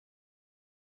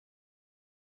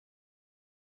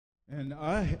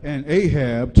And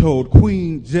Ahab told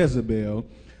Queen Jezebel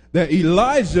that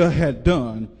Elijah had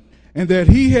done, and that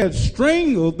he had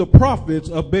strangled the prophets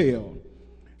of Baal.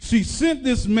 She sent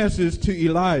this message to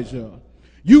Elijah: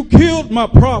 "You killed my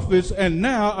prophets, and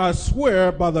now I swear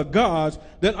by the gods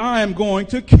that I am going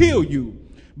to kill you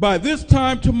by this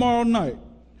time tomorrow night."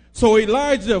 So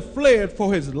Elijah fled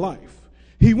for his life.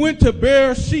 He went to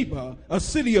Beersheba, a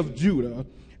city of Judah,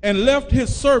 and left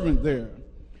his servant there.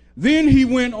 Then he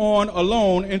went on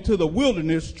alone into the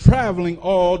wilderness, traveling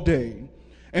all day,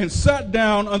 and sat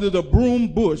down under the broom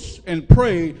bush and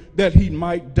prayed that he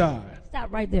might die.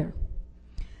 Stop right there.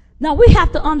 Now we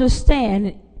have to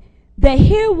understand that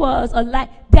here was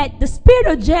that the spirit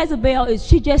of Jezebel is,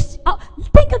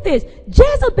 think of this.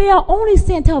 Jezebel only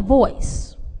sent her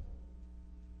voice.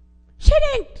 She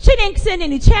didn't send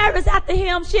any chariots after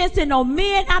him. She didn't send no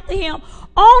men after him.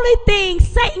 Only thing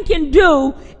Satan can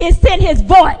do is send his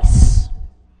voice.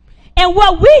 And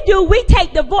what we do, we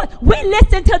take the voice. We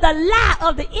listen to the lie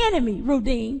of the enemy,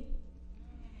 Rudine.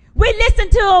 We listen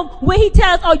to him when he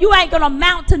tells us, "Oh, you ain't going to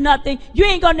amount to nothing. You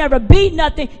ain't going to never be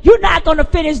nothing. You're not going to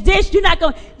finish this. You're not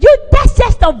going to." That's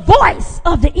just the voice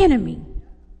of the enemy.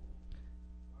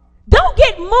 Don't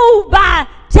get moved by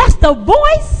just the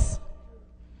voice.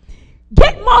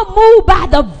 Get more moved by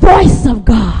the voice of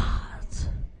God.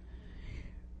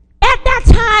 At that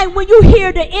time, when you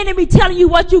hear the enemy telling you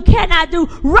what you cannot do,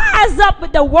 rise up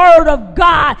with the word of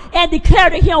God and declare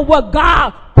to him what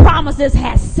God promises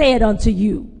has said unto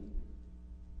you.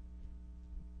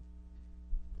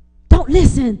 Don't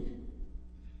listen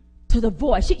to the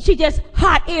voice. She just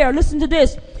hot air. Listen to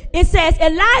this. It says,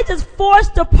 Elijah's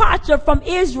forced departure from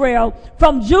Israel,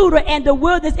 from Judah and the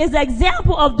wilderness is an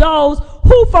example of those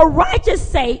who for righteous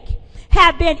sake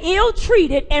have been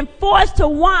ill-treated and forced to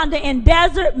wander in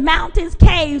desert, mountains,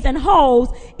 caves, and holes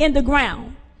in the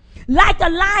ground. Like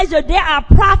Elijah, there are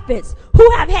prophets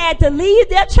who have had to leave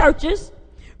their churches,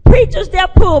 preachers their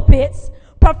pulpits,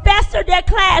 professors their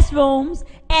classrooms,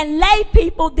 and lay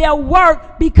people their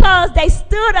work because they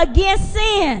stood against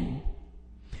sin,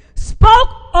 spoke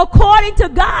according to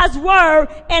God's word,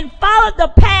 and followed the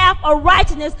path of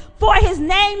righteousness. For his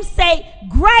name's sake,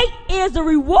 great is the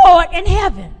reward in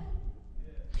heaven.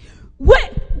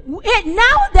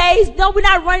 Nowadays, no, we're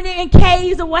not running in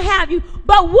caves or what have you,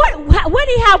 but when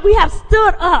we have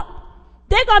stood up,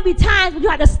 there are going to be times when you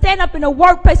have to stand up in the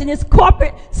workplace in this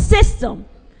corporate system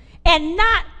and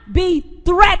not be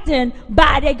threatened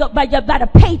by the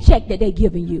paycheck that they're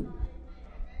giving you.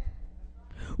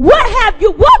 What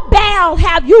Baal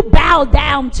have you bowed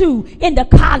down to in the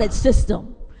college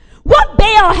system? What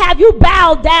Baal have you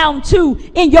bowed down to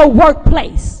in your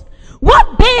workplace?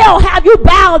 What Baal have you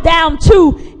bowed down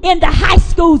to in the high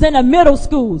schools and the middle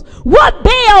schools? What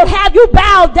Baal have you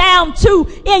bowed down to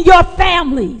in your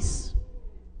families?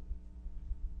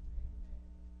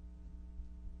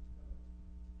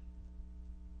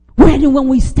 When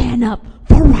we stand up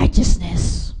for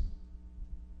righteousness,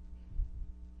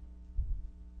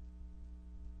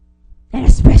 and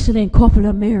especially in corporate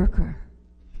America,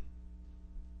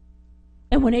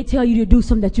 and when they tell you to do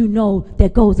something that you know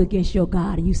that goes against your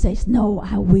God, and you say, "No,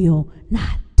 I will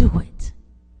not do it."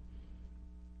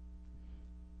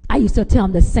 I used to tell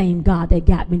them the same God that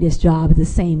got me this job is the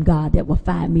same God that will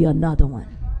find me another one.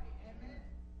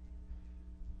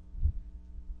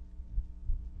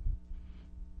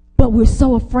 But we're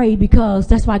so afraid because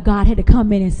that's why God had to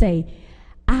come in and say,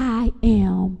 "I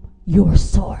am your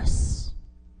source.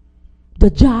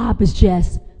 The job is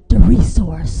just the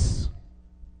resource.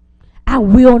 I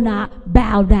will not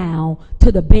bow down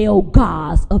to the Baal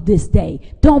gods of this day."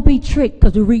 Don't be tricked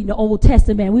because we're reading the Old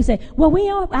Testament and we say, "Well,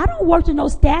 I don't worship no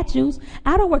statues.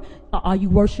 I don't worship." Are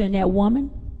you worshiping that woman?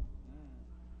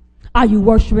 Are you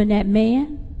worshiping that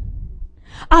man?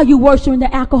 Are you worshiping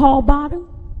the alcohol bottle?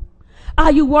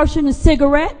 Are you worshiping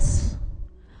cigarettes?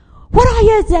 What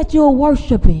is that you're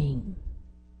worshiping?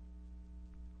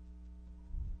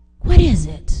 What is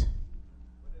it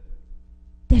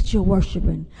that you're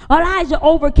worshiping? Elijah,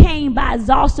 overcame by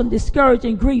exhaustion,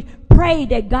 discouragement, and grief, prayed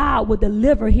that God would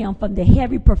deliver him from the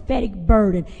heavy prophetic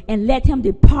burden and let him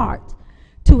depart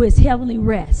to his heavenly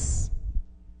rest.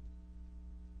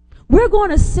 We're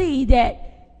going to see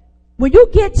that when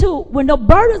the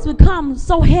burdens become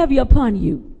so heavy upon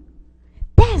you,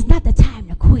 that's not the time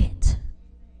to quit.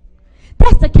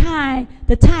 That's the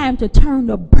time to turn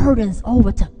the burdens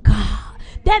over to God.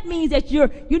 That means that you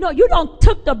don't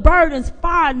took the burdens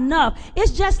far enough.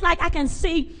 It's just like I can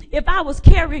see if I was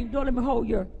carrying, don't let me hold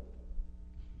your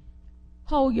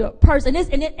purse,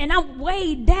 and I'm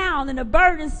weighed down in the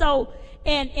burden. So,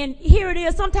 and here it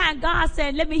is. Sometimes God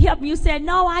said, "Let me help you." You said,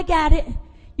 "No, I got it."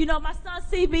 You know, my son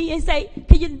see me and say,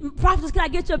 Prophetess, can I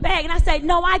get your bag? And I say,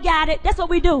 no, I got it. That's what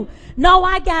we do. No,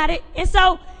 I got it. And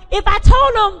so if I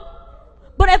told him,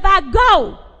 but if I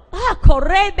go,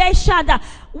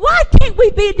 why can't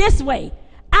we be this way?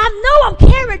 I know I'm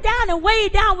carried down and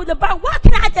weighed down with the burden. Why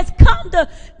can't I just come to,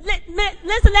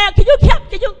 listen now, can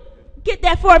you get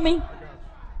that for me?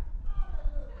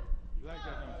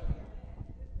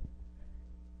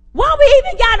 Why we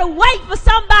even got to wait for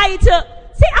somebody to,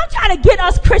 see, I'm trying to get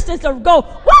us Christians to go.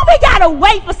 Why we got to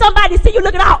wait for somebody to see you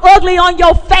looking all ugly on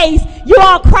your face, you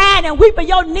all crying and weeping,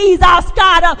 your knees all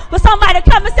scarred up, for somebody to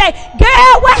come and say,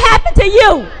 girl, what happened to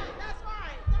you?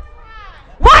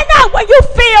 Why not when you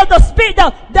feel the spirit,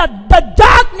 the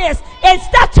darkness and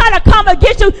stuff trying to come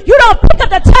against you, you don't pick up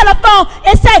the telephone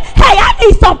and say, hey, I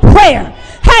need some prayer.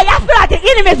 Hey, I feel like the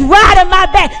enemy is riding my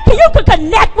back. Can you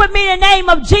connect with me in the name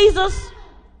of Jesus?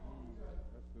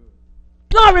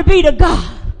 Glory be to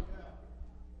God.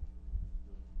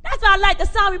 That's why I like the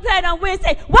song we played on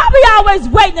Wednesday. Why we always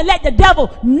waiting to let the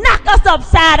devil knock us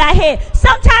upside our head?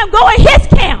 Sometime go in his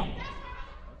camp.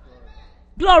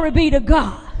 Glory be to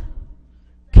God.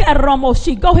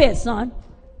 Go ahead, son.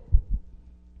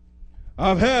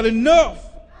 I've had enough,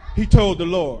 he told the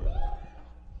Lord.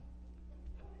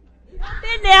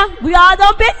 Been there. We all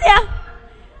done been there.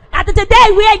 After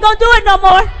today, we ain't going to do it no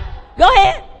more. Go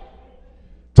ahead.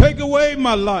 Take away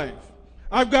my life.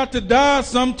 I've got to die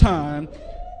sometime,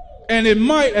 and it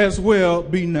might as well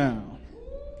be now.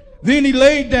 Then he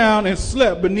laid down and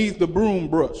slept beneath the broom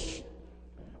bush.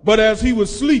 But as he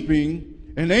was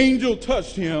sleeping, an angel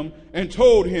touched him and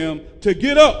told him to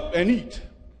get up and eat.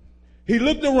 He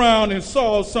looked around and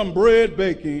saw some bread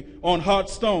baking on hot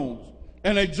stones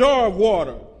and a jar of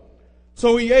water.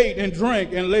 So he ate and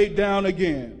drank and laid down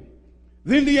again.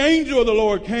 Then the angel of the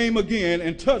Lord came again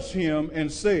and touched him and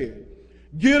said,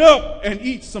 get up and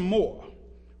eat some more,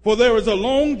 for there is a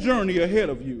long journey ahead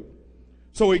of you.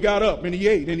 So he got up and he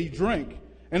ate and he drank,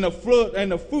 and the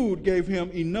food gave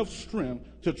him enough strength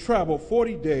to travel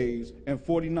 40 days and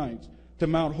 40 nights to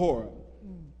Mount Horeb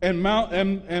and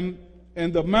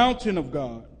the mountain of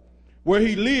God, where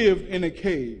he lived in a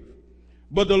cave.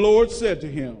 But the Lord said to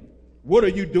him, what are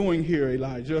you doing here,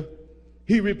 Elijah?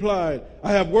 He replied,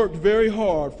 I have worked very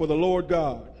hard for the Lord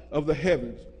God of the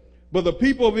heavens, but the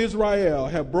people of Israel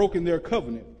have broken their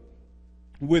covenant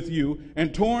with you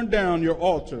and torn down your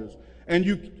altars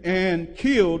and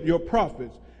killed your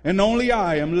prophets, and only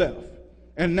I am left.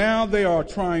 And now they are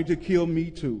trying to kill me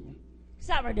too.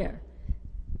 Stop right there.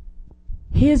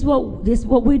 This is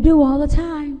what we do all the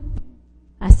time.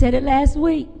 I said it last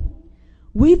week.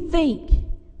 We think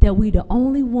that we're the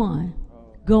only one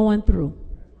going through.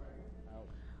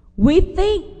 We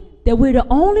think that we're the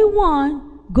only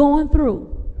one going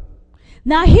through.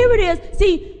 Now here it is.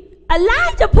 See,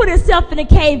 Elijah put himself in a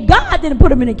cave. God didn't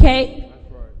put him in a cave.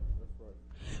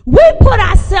 We put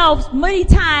ourselves many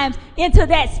times into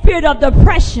that spirit of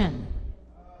depression.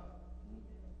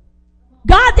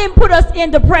 God didn't put us in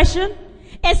depression.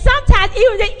 And sometimes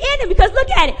even the enemy, because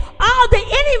look at it, all the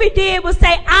enemy did was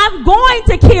say, I'm going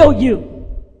to kill you.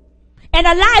 And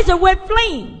Elijah went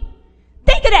fleeing.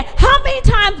 Think of that. How many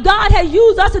times God has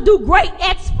used us to do great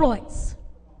exploits?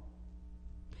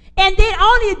 And then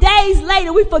only days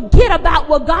later we forget about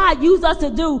what God used us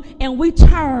to do, and we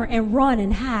turn and run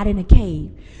and hide in a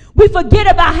cave. We forget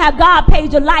about how God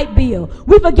paid your light bill.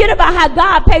 We forget about how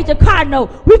God paid your car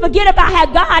note. We forget about how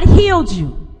God healed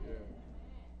you.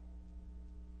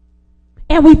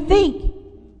 And we think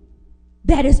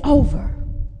that it's over.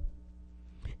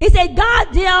 It said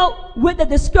God dealt with the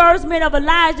discouragement of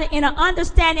Elijah in an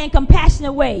understanding and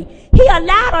compassionate way. He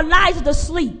allowed Elijah to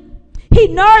sleep. He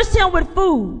nourished him with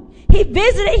food. He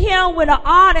visited him with an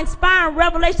awe-inspiring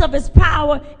revelation of his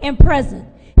power and presence.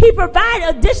 He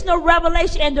provided additional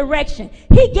revelation and direction.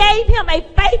 He gave him a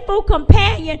faithful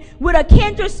companion with a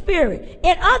kindred spirit.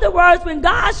 In other words, when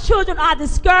God's children are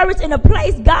discouraged in a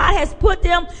place God has put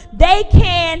them, they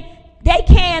can,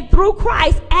 through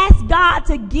Christ, ask God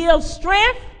to give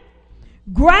strength,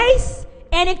 grace,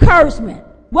 and encouragement.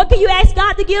 What can you ask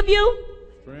God to give you?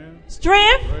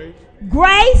 Strength,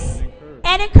 grace,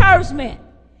 and encouragement.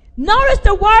 Notice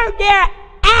the word there,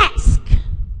 ask.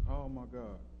 Oh my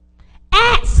God.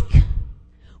 Ask.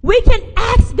 We can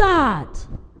ask God.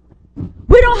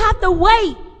 We don't have to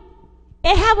wait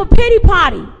and have a pity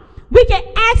party. We can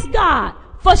ask God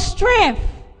for strength,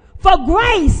 for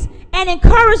grace, and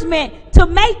encouragement to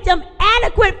make them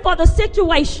adequate for the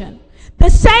situation. The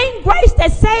same grace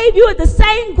that saved you is the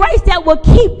same grace that will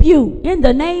keep you in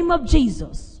the name of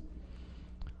Jesus.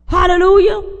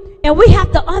 Hallelujah. And we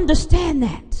have to understand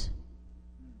that.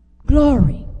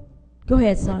 Glory. Go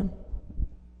ahead, son.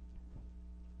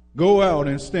 Go out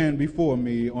and stand before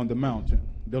me on the mountain,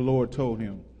 the Lord told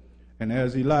him. And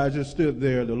as Elijah stood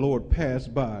there, the Lord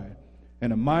passed by,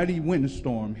 and a mighty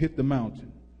windstorm hit the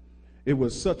mountain. It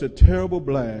was such a terrible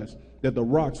blast that the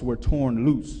rocks were torn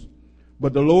loose.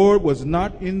 But the Lord was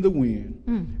not in the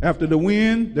wind. After the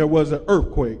wind, there was an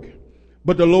earthquake.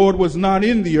 But the Lord was not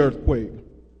in the earthquake.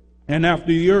 And after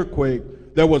the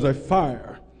earthquake, there was a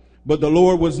fire. But the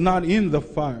Lord was not in the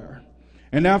fire.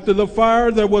 And after the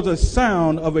fire, there was a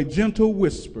sound of a gentle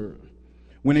whisper.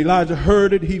 When Elijah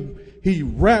heard it, he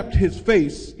wrapped his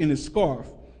face in his scarf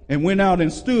and went out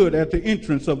and stood at the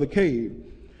entrance of the cave.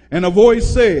 And a voice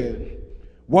said,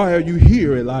 "Why are you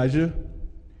here, Elijah?"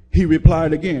 He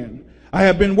replied again, "I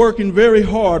have been working very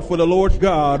hard for the Lord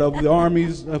God of the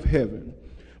armies of heaven.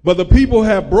 But the people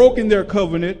have broken their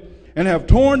covenant and have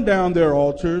torn down their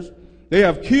altars. They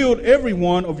have killed every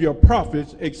one of your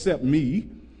prophets except me.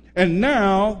 And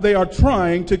now they are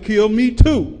trying to kill me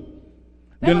too."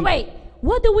 Wait.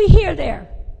 What do we hear there?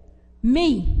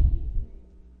 Me.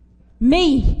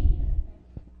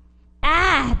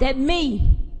 That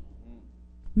me.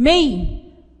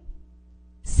 Me.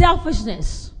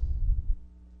 Selfishness.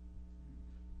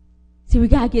 See, we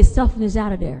got to get selfishness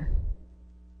out of there.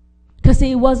 Because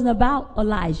see, it wasn't about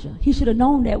Elijah. He should have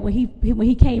known that when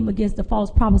he came against the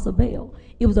false prophets of Baal.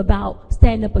 It was about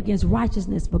standing up against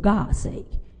righteousness for God's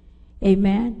sake.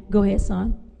 Amen. Go ahead,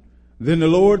 son. Then the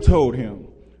Lord told him,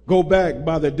 "Go back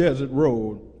by the desert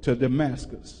road to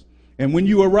Damascus. And when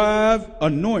you arrive,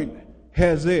 anoint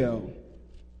Hazael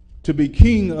to be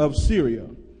king of Syria.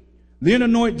 Then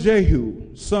anoint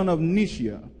Jehu, son of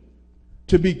Nisha,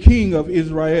 to be king of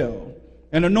Israel.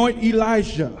 And anoint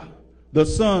Elisha, the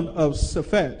son of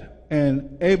Shaphat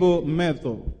and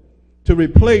Abel-Methil, to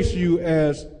replace you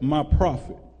as my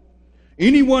prophet.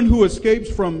 Anyone who escapes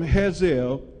from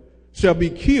Hazael shall be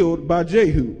killed by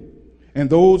Jehu, and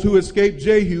those who escape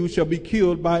Jehu shall be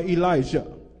killed by Elisha.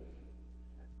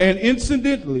 And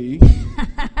incidentally,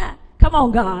 come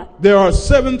on, God, there are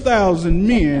 7,000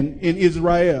 men in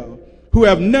Israel who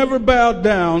have never bowed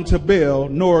down to Baal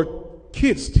nor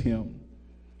kissed him."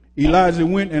 Elijah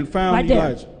went and found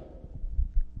Elijah.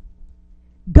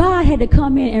 God had to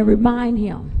come in and remind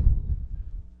him,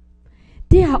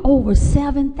 there are over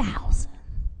 7,000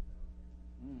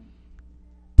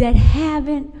 that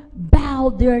haven't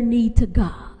bowed their knee to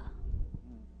God.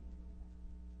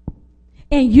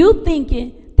 And you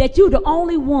thinking that you're the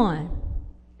only one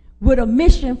with a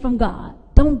mission from God.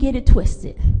 Don't get it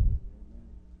twisted.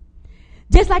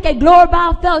 Just like a Glory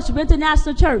Bible Fellowship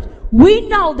International Church, we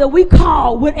know that we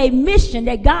call with a mission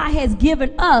that God has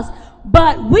given us,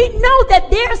 but we know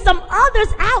that there are some others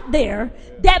out there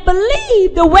that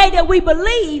believe the way that we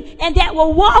believe and that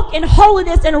will walk in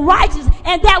holiness and righteousness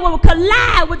and that will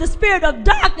collide with the spirit of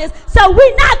darkness. So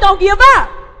we're not going to give up.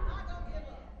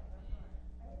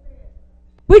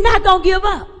 We're not going to give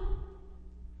up.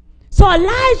 So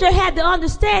Elijah had to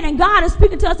understand, and God is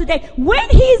speaking to us today, when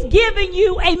he's giving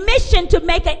you a mission to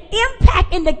make an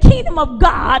impact in the kingdom of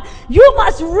God, you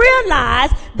must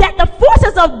realize that the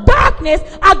forces of darkness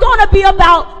are going to be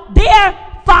about their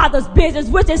father's business,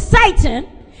 which is Satan.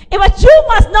 But you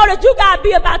must know that you got to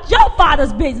be about your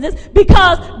father's business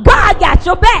because God got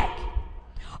your back.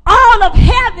 All of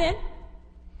heaven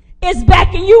is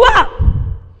backing you up.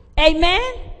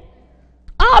 Amen?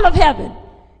 All of heaven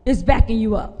is backing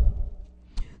you up.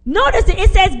 Notice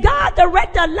it says God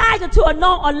directed Elijah to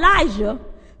anoint Elijah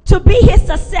to be his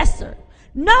successor.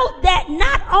 Note that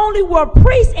not only were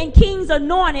priests and kings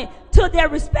anointed to their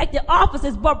respective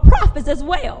offices, but prophets as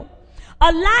well.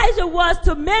 Elijah was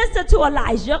to minister to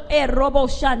Elijah,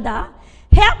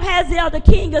 help Hazael, the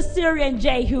king of Syria, and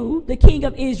Jehu, the king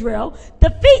of Israel,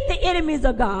 defeat the enemies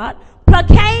of God,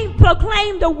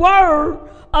 proclaim the word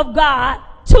of God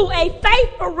to a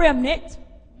faithful remnant.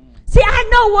 See, I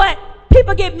know what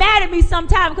people get mad at me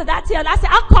sometimes because I say,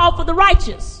 I'm called for the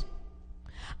righteous.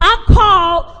 I'm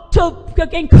called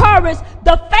to encourage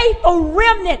the faithful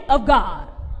remnant of God.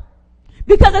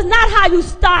 Because it's not how you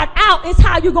start out, it's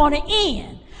how you're going to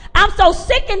end. I'm so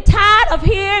sick and tired of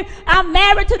hearing I'm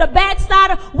married to the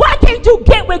backslider. Why can't you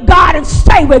get with God and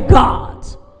stay with God?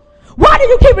 Why do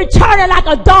you keep returning like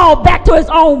a dog back to his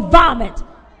own vomit?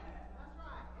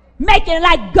 Making it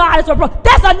like God is a problem.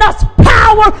 There's enough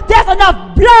power, there's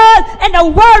enough blood and the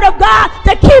word of God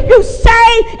to keep you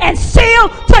saved and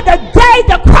sealed to the day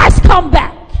that Christ come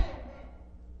back.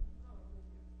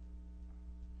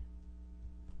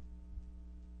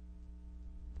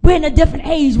 We're in a different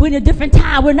age. We're in a different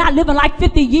time. We're not living like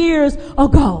 50 years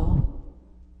ago.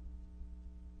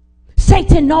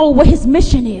 Satan knows what his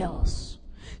mission is.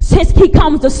 Since he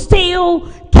comes to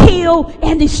steal, kill,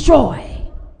 and destroy.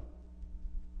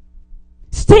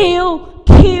 steal,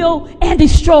 kill, and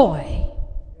destroy.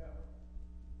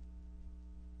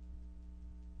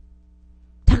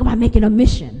 Talk about making a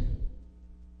mission.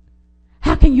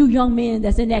 How can you young men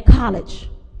that's in that college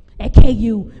at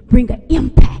KU bring an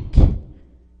impact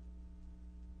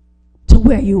to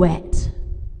where you at?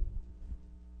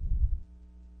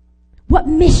 What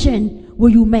mission will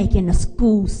you make in the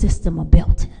school system of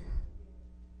Belton?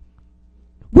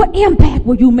 What impact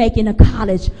will you make in the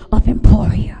college of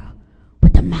Emporia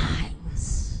with the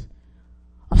minds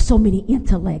of so many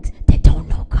intellects that don't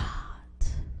know God?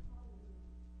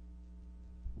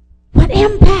 What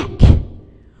impact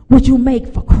would you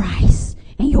make for Christ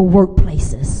in your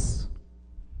workplaces?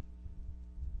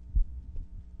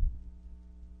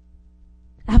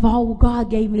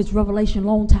 God gave me this revelation a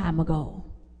long time ago.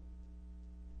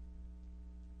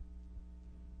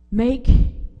 Make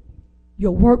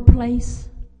your workplace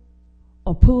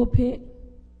a pulpit,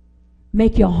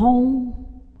 make your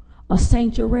home a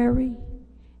sanctuary,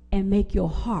 and make your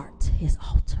heart his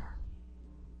altar.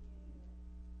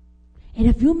 And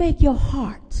if you make your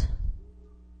heart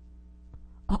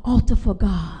an altar for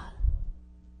God,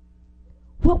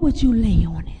 what would you lay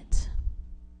on it?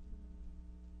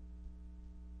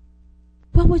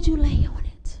 What would you lay on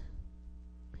it?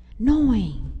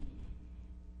 Knowing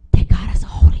that God is a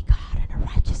holy God and a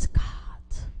righteous God.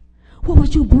 What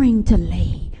would you bring to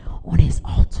lay on his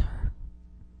altar?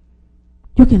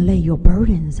 You can lay your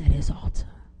burdens at his altar.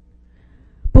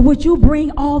 But would you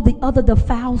bring all the other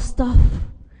defiled stuff,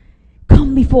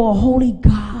 come before a holy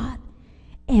God,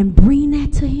 and bring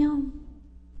that to him?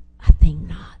 I think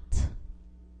not.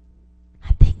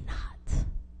 I think not.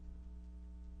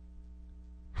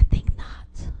 I think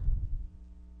not.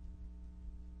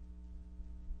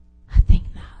 I think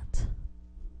not.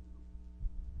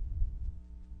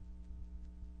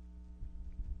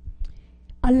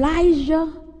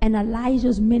 Elijah and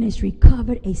Elijah's ministry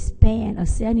covered a span of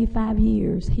 75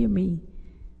 years. Hear me,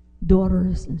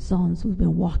 daughters and sons who've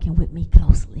been walking with me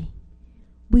closely.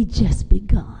 We just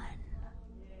begun.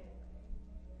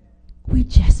 We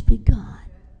just begun.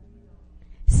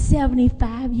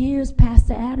 75 years,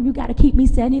 Pastor Adam. You got to keep me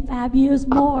 75 years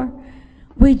more.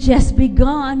 We just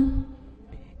begun.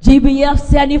 GBF,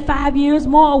 75 years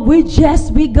more. We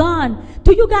just begun.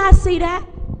 Do you guys see that?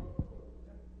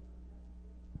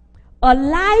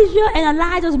 Elijah and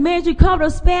Elijah's ministry covered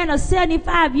a span of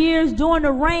 75 years during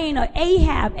the reign of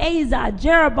Ahab, Azar,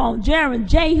 Jeroboam, Jeram,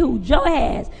 Jehu,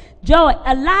 Joahaz,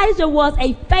 Elijah was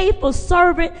a faithful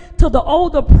servant to the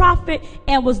older prophet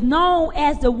and was known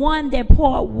as the one that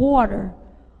poured water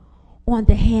on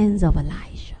the hands of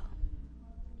Elijah.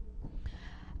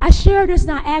 I share this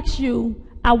and I ask you,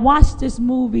 I watched this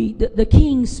movie, The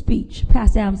King's Speech.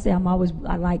 Pastor Adam said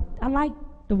I like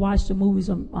to watch the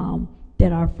movies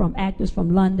that are from actors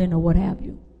from London or what have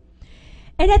you.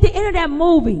 And at the end of that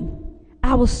movie,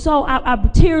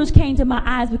 tears came to my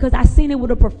eyes because I seen it with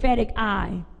a prophetic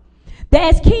eye.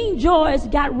 That as King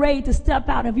George got ready to step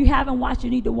out, if you haven't watched it,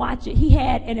 you need to watch it. He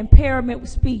had an impairment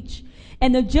speech.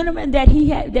 And the gentleman that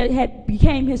had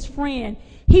became his friend,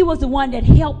 he was the one that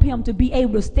helped him to be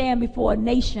able to stand before a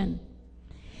nation.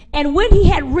 And when he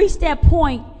had reached that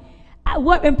point,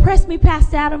 what impressed me,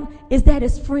 Pastor Adam, is that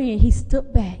his friend, he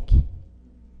stood back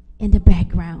in the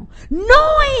background,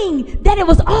 knowing that it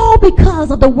was all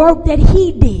because of the work that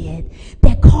he did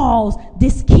that caused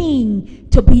this king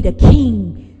to be the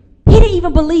king. He didn't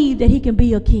even believe that he can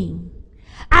be a king.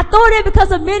 I thought that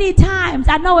because of many times,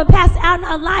 I know it passed out in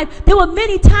our life, there were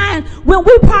many times when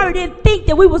we probably didn't think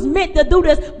that we was meant to do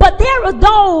this, but there were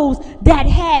those that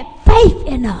had faith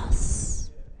in us.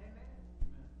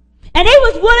 And they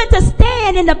was willing to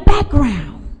stand in the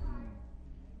background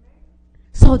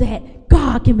so that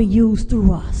God can be used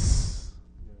through us.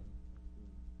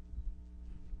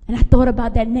 And I thought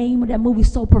about that name of that movie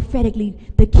so prophetically,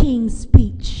 The King's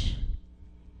Speech.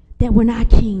 That when our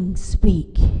kings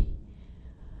speak,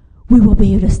 we will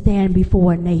be able to stand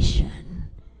before a nation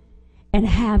and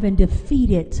having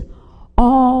defeated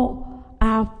all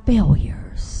our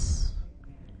failures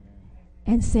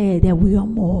and say that we are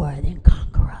more than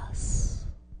conquerors.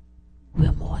 We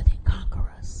are more than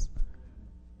conquerors.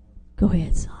 Go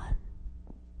ahead, son.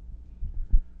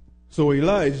 So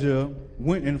Elijah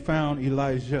went and found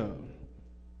Elijah,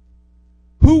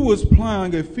 who was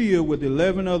plowing a field with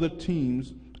 11 other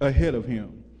teams ahead of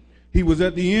him. He was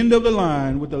at the end of the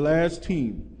line with the last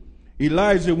team.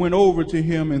 Elijah went over to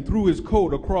him and threw his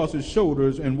coat across his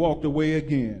shoulders and walked away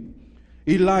again.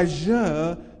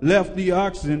 Elijah left the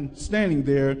oxen standing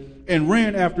there and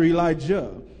ran after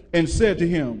Elijah and said to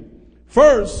him,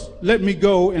 "First, let me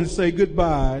go and say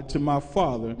goodbye to my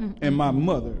father and my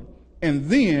mother, and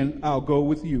then I'll go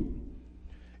with you.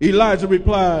 Elijah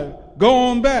replied, go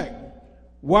on back.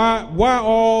 Why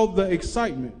all the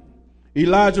excitement?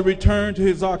 Elijah returned to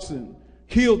his oxen,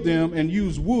 killed them, and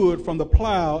used wood from the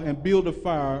plow and built a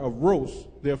fire of roast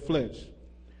their flesh.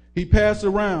 He passed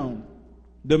around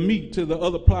the meat to the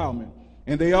other plowmen,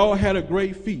 and they all had a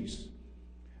great feast.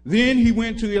 Then he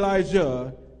went to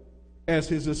Elijah as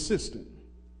his assistant.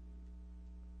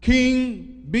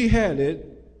 King Behadad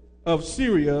of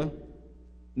Syria.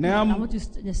 Now I want you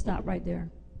to just stop right there.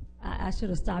 I should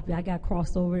have stopped you. I got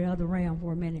crossed over the other ram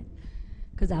for a minute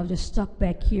because I was just stuck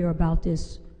back here about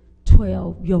this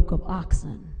 12 yoke of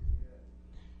oxen.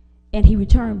 And he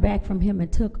returned back from him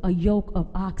and took a yoke of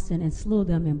oxen and slew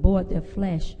them and boiled their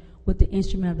flesh with the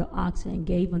instrument of the oxen and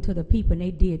gave unto the people, and they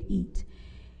did eat.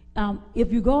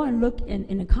 If you go and look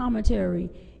in the commentary,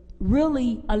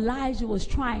 really Elijah was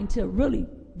trying to really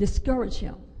discourage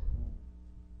him.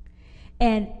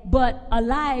 But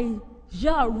Elijah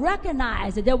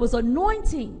recognized that there was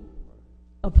anointing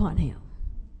upon him.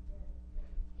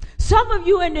 Some of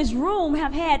you in this room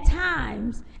have had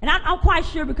times, and I'm quite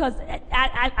sure because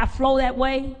I flow that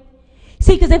way.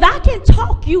 See, because if I can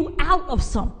talk you out of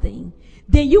something,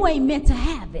 then you ain't meant to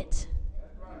have it.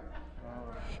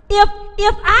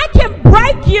 If I can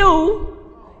break you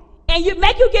and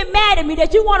make you get mad at me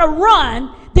that you want to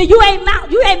run, then you ain't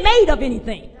made of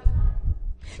anything.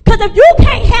 Because if you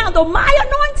can't handle my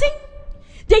anointing,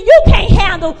 then you can't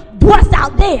handle what's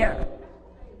out there.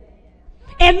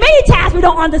 And many times we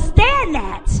don't understand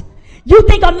that. You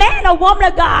think a man or woman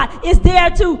of God is there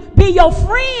to be your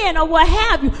friend or what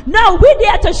have you. No, we're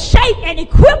there to shape and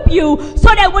equip you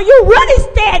so that when you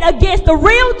really stand against the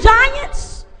real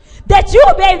giants, that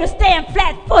you'll be able to stand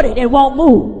flat-footed and won't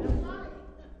move.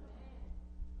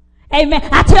 Amen.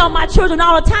 I tell my children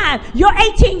all the time, you're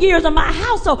 18 years in my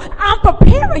house, so I'm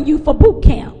preparing you for boot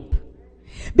camp.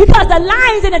 Because the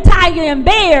lions and the tigers and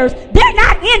bears, they're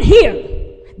not in here.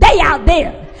 They out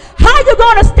there. How you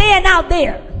going to stand out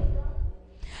there?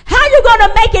 How you going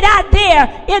to make it out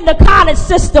there in the college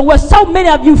system where so many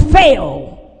of you fail?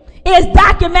 It's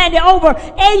documented over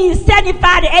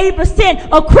 75 to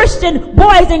 80% of Christian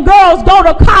boys and girls go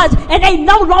to college and they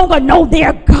no longer know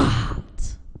their God.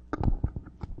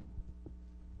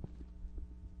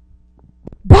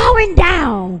 Bowing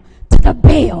down to the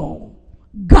Baal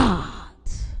God.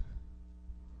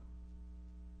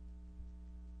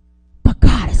 But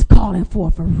God is calling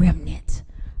forth a remnant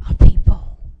of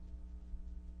people.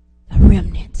 A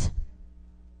remnant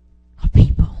of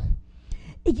people.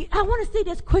 I want to say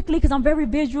this quickly because I'm very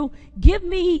visual. Give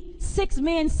me 6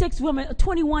 men, 6 women,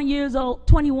 21 years old,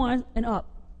 21 and up.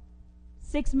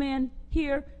 6 men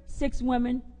here, 6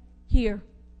 women here.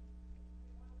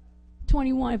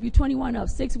 21, if you're 21 up,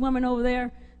 6 women over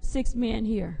there, 6 men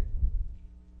here.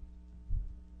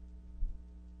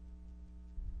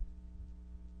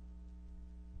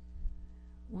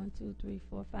 One, 2, 3,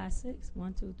 4, 5, 6.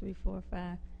 1, 2, 3, 4,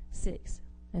 5, 6.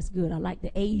 That's good. I like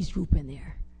the age group in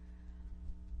there.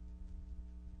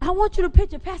 I want you to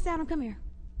picture, Pastor Adam, come here.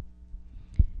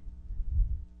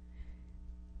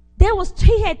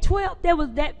 He had 12, there was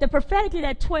prophetically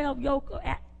that 12 yoke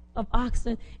of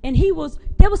oxen, and there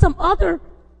was some other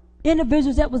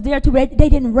individuals that was there too. They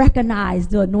didn't recognize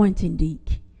the anointing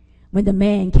deek when the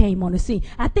man came on the scene.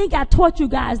 I think I taught you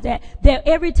guys that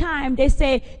every time they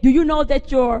say, do you know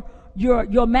that your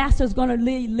master's going to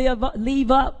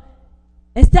leave up?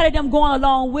 Instead of them going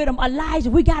along with him, Elijah,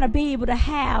 we got to be able to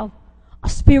have a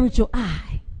spiritual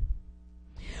eye.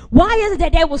 Why is it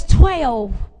that there was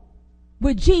 12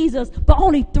 with Jesus, but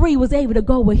only 3 was able to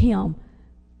go with him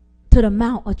to the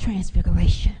Mount of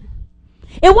Transfiguration?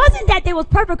 It wasn't that they was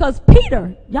perfect, because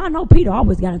Peter, y'all know Peter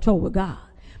always got in trouble with God,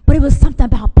 but it was something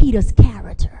about Peter's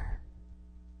character.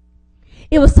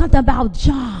 It was something about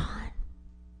John.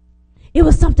 It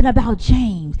was something about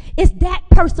James. It's that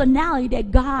personality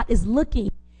that God is looking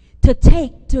to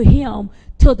take to him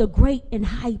to the great and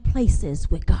high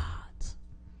places with God.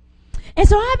 And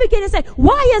so I begin to say,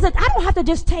 why is it I don't have to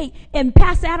just take, and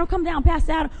Pastor Adam, come down,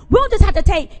 Pastor Adam. He don't just have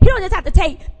to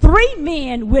take 3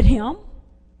 men with him.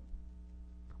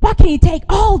 Why can't he take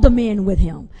all the men with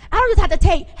him? I don't just have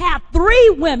to have 3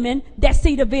 women that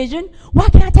see the vision. Why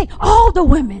can't I take all the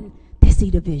women that see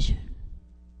the vision?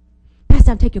 Pastor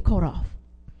Adam, take your coat off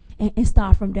and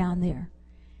start from down there.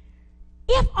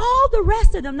 If all the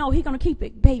rest of them know he's going to keep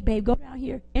it, babe, go down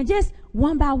here. And just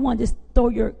one by one, just throw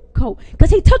your coat. Because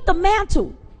he took the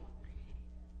mantle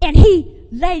and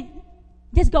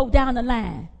just go down the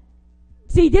line.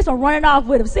 See, this one running off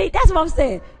with him. See, that's what I'm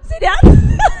saying. See that?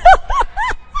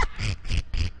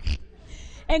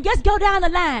 And just go down the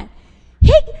line.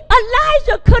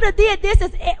 Elijah could have did this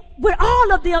with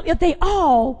all of them if they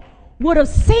all would have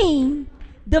seen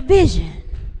the vision.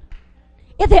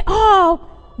 If they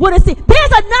all would have seen.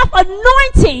 There's enough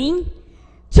anointing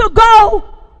to go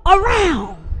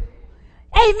around.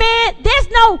 Amen. There's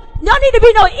no need to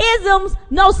be no isms,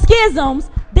 no schisms.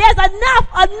 There's enough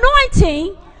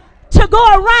anointing to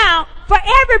go around for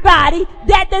everybody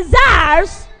that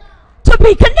desires to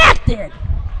be connected.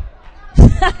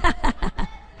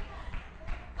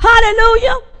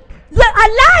 Hallelujah. You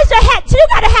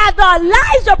got to have the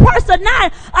Elijah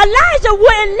personality. Elijah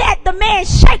wouldn't let the man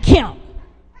shake him.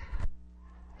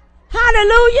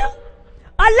 Hallelujah.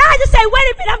 Elijah said, wait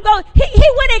a minute, I'm going. He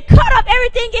went and cut up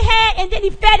everything he had, and then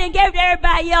he fed and gave it to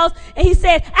everybody else. And he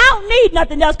said, I don't need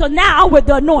nothing else because now I'm with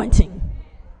the anointing.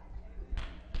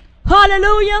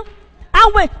 Hallelujah.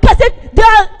 I went, because in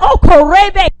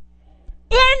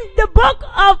the book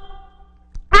of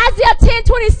Isaiah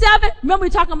 10:27, remember we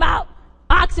talking about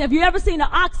oxen. If you ever seen an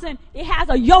oxen, it has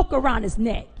a yoke around its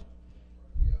neck.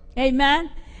 Amen.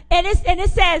 And it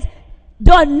says,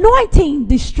 the anointing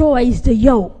destroys the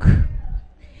yoke.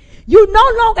 You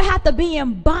no longer have to be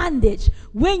in bondage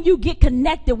when you get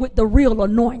connected with the real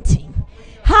anointing.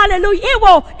 Hallelujah.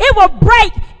 It will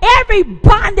break every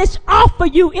bondage off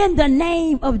of you in the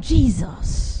name of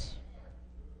Jesus.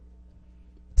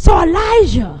 So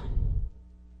Elijah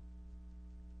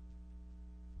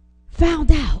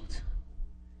found out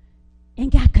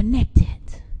and got connected.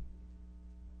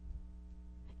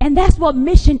 And that's what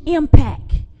mission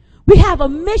impact. We have a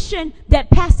mission that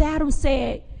Pastor Adam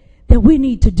said that we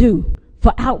need to do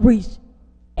for outreach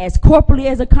as corporately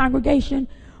as a congregation,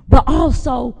 but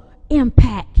also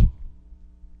impact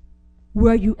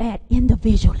where you at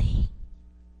individually.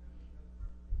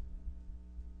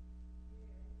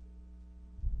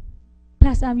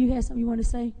 Pastor Adam, you had something you want to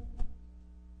say?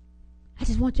 I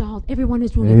just want y'all, everyone in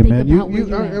this room, to think about where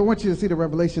you're at. I want you to see the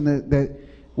revelation that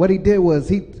what he did was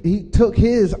he took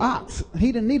his ox.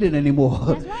 He didn't need it anymore.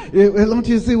 That's right. I want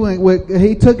you to see when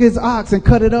he took his ox and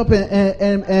cut it up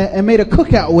and made a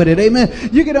cookout with it. Amen.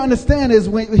 You can understand is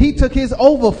when he took his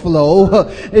overflow,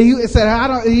 he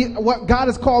said, what God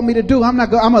has called me to do, I'm not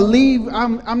going to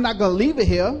leave it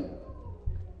here.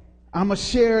 I'm going to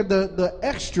share the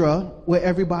extra with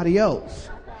everybody else.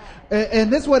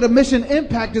 And this is what the mission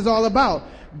impact is all about.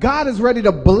 God is ready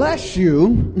to bless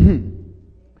you.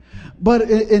 But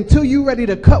until you're ready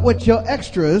to cut with your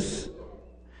extras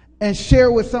and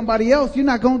share with somebody else, you're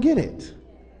not going to get it.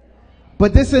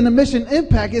 But this in the mission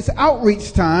impact, it's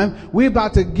outreach time.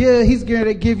 He's going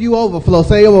to give you overflow.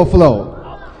 Say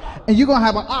overflow. And you're going to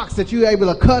have an ox that you're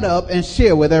able to cut up and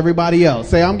share with everybody else.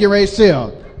 Say, I'm getting ready to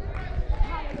share.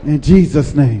 In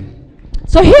Jesus' name.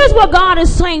 So here's what God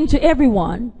is saying to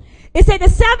everyone. It said the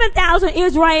 7,000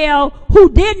 Israel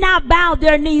who did not bow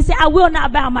their knees, said, I will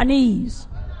not bow my knees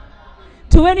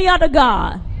to any other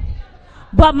God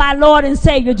but my Lord and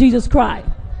Savior Jesus Christ.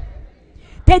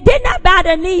 They did not bow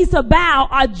their knees to bow,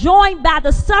 are joined by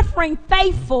the suffering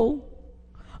faithful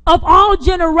of all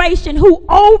generation who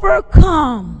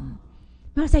overcome.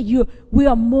 I say we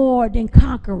are more than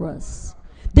conquerors.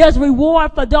 There's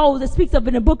reward for those that speaks of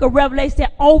in the book of Revelation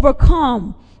that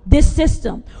overcome this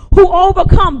system, who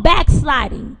overcome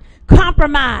backsliding,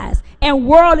 compromise, and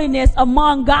worldliness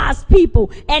among God's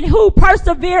people, and who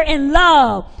persevere in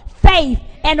love, faith,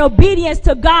 and obedience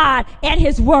to God and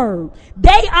his word.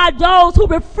 They are those who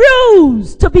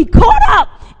refuse to be caught up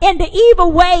in the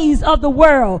evil ways of the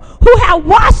world, who have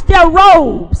washed their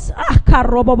robes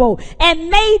and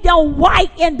made them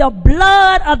white in the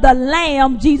blood of the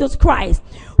Lamb, Jesus Christ,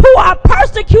 who are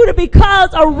persecuted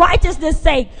because of righteousness'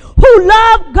 sake, who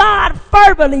love God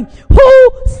fervently,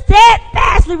 who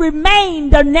steadfastly remain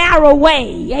the narrow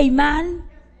way. Amen.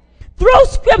 Through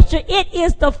scripture, it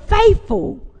is the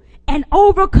faithful and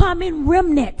overcoming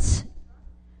remnant.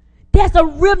 There's a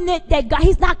remnant that God,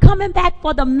 he's not coming back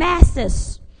for the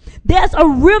masses. There's a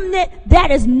remnant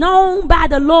that is known by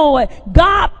the Lord.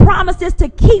 God promises to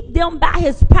keep them by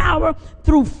his power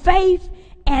through faith,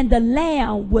 and the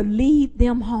Lamb will lead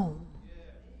them home.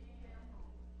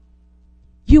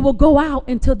 You will go out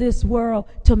into this world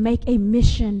to make a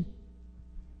mission,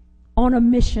 on a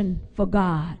mission for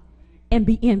God, and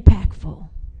be impactful.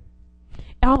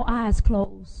 All eyes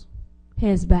closed,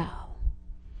 heads bowed.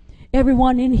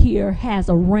 Everyone in here has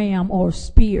a ram or a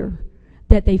spear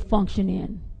that they function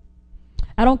in.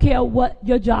 I don't care what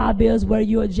your job is, whether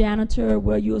you're a janitor,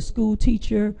 whether you're a school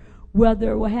teacher,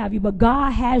 whether what have you, but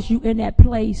God has you in that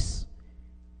place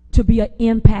to be an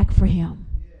impact for him.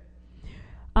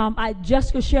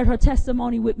 Jessica shared her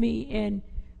testimony with me, and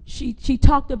she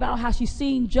talked about how she's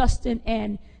seen Justin,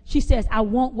 and she says, I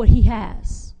want what he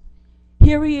has.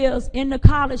 Here he is in the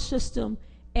college system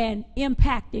and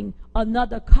impacting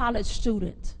another college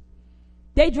student.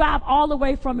 They drive all the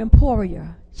way from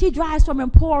Emporia. She drives from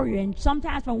Emporia and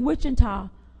sometimes from Wichita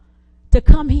to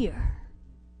come here.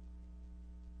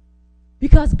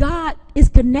 Because God is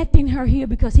connecting her here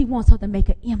because he wants her to make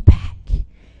an impact.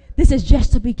 This is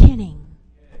just the beginning.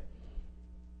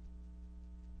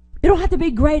 It don't have to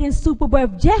be great and super,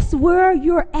 but just where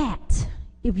you're at,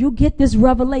 if you get this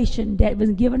revelation that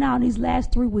was given out in these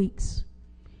last 3 weeks,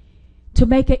 to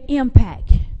make an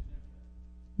impact,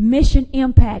 mission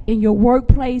impact in your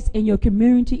workplace, in your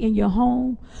community, in your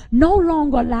home, no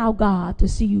longer allow God to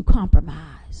see you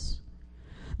compromise.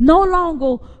 No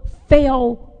longer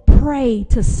fail prey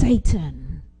to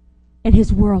Satan and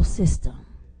his world system.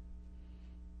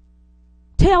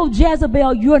 Tell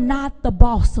Jezebel, you're not the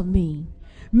boss of me.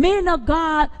 Men of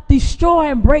God, destroy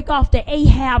and break off the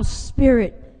Ahab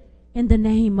spirit in the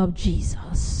name of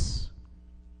Jesus.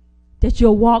 That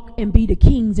you'll walk and be the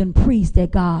kings and priests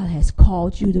that God has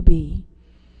called you to be.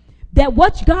 That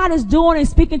what God is doing and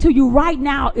speaking to you right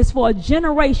now is for a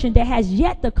generation that has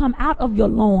yet to come out of your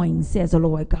loins, says the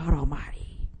Lord God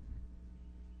Almighty.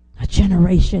 A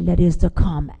generation that is to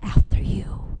come after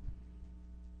you.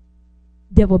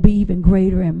 That will be even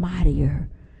greater and mightier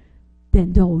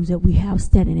than those that we have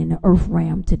standing in the earth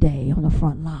realm today on the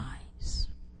front lines.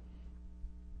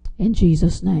 In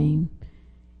Jesus' name,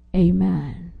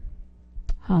 amen.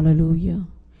 Hallelujah.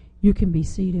 You can be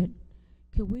seated.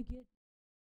 Can we get